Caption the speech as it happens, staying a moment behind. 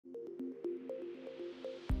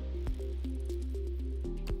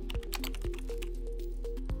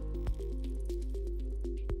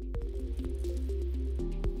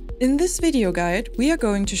In this video guide, we are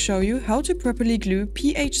going to show you how to properly glue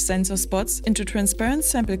pH sensor spots into transparent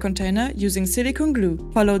sample container using silicone glue.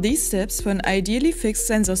 Follow these steps for an ideally fixed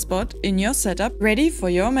sensor spot in your setup ready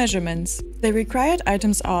for your measurements. The required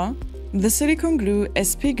items are the silicone glue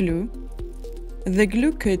SP glue, the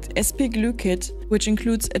glue kit SP glue kit, which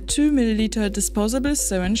includes a 2 ml disposable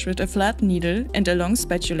syringe with a flat needle and a long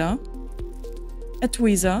spatula, a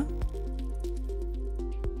tweezer,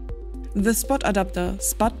 the spot adapter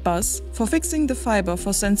spot bus for fixing the fiber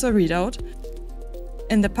for sensor readout,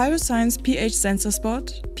 and the PyroScience pH sensor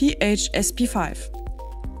spot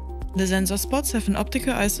PHSP5. The sensor spots have an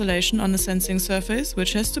optical isolation on the sensing surface,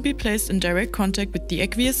 which has to be placed in direct contact with the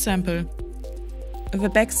aqueous sample. The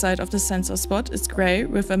backside of the sensor spot is grey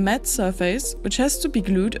with a matte surface, which has to be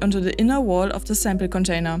glued onto the inner wall of the sample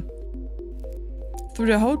container. Through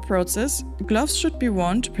the whole process, gloves should be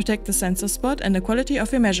worn to protect the sensor spot and the quality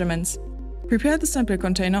of your measurements. Prepare the sample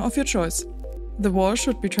container of your choice. The wall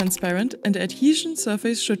should be transparent and the adhesion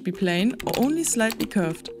surface should be plain or only slightly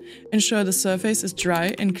curved. Ensure the surface is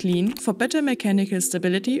dry and clean for better mechanical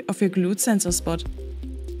stability of your glued sensor spot.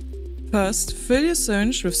 First, fill your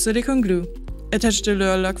syringe with silicone glue. Attach the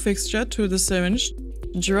lure lock fixture to the syringe,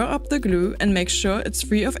 draw up the glue and make sure it's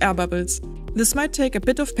free of air bubbles. This might take a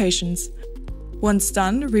bit of patience. Once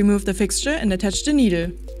done, remove the fixture and attach the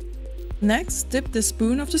needle. Next, dip the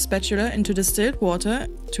spoon of the spatula into distilled water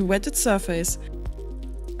to wet its surface.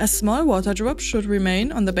 A small water drop should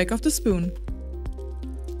remain on the back of the spoon.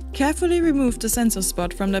 Carefully remove the sensor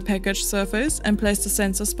spot from the packaged surface and place the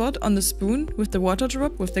sensor spot on the spoon with the water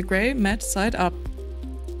drop with the grey matte side up.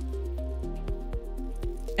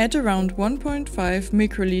 Add around 1.5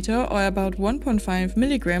 microliter or about 1.5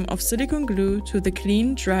 mg of silicone glue to the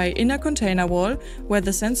clean, dry inner container wall where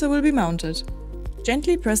the sensor will be mounted.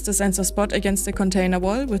 Gently press the sensor spot against the container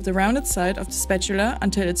wall with the rounded side of the spatula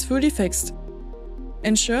until it's fully fixed.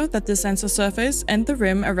 Ensure that the sensor surface and the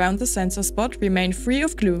rim around the sensor spot remain free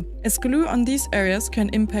of glue, as glue on these areas can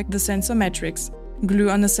impact the sensor matrix. Glue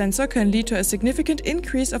on the sensor can lead to a significant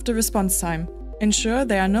increase of the response time. Ensure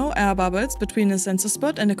there are no air bubbles between the sensor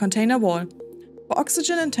spot and the container wall. For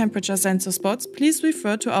oxygen and temperature sensor spots, please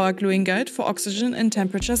refer to our gluing guide for oxygen and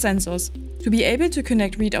temperature sensors. To be able to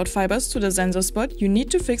connect readout fibers to the sensor spot, you need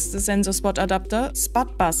to fix the sensor spot adapter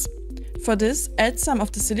spot bus. For this, add some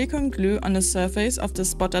of the silicone glue on the surface of the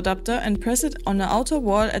spot adapter and press it on the outer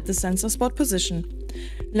wall at the sensor spot position.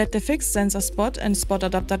 Let the fixed sensor spot and spot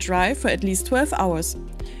adapter dry for at least 12 hours.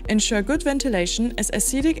 Ensure good ventilation as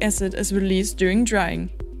acetic acid is released during drying.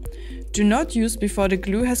 Do not use before the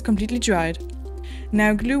glue has completely dried.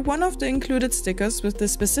 Now glue one of the included stickers with the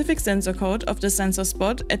specific sensor code of the sensor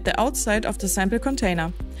spot at the outside of the sample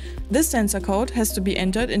container. This sensor code has to be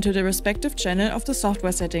entered into the respective channel of the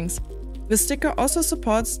software settings. The sticker also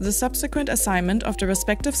supports the subsequent assignment of the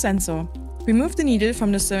respective sensor. Remove the needle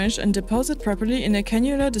from the syringe and deposit properly in a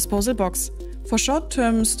cannula disposal box. For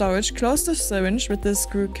short-term storage, close the syringe with the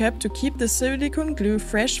screw cap to keep the silicone glue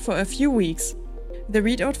fresh for a few weeks. The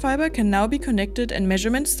readout fiber can now be connected and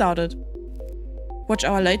measurement started. Watch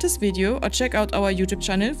our latest video or check out our YouTube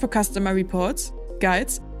channel for customer reports,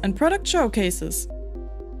 guides and product showcases.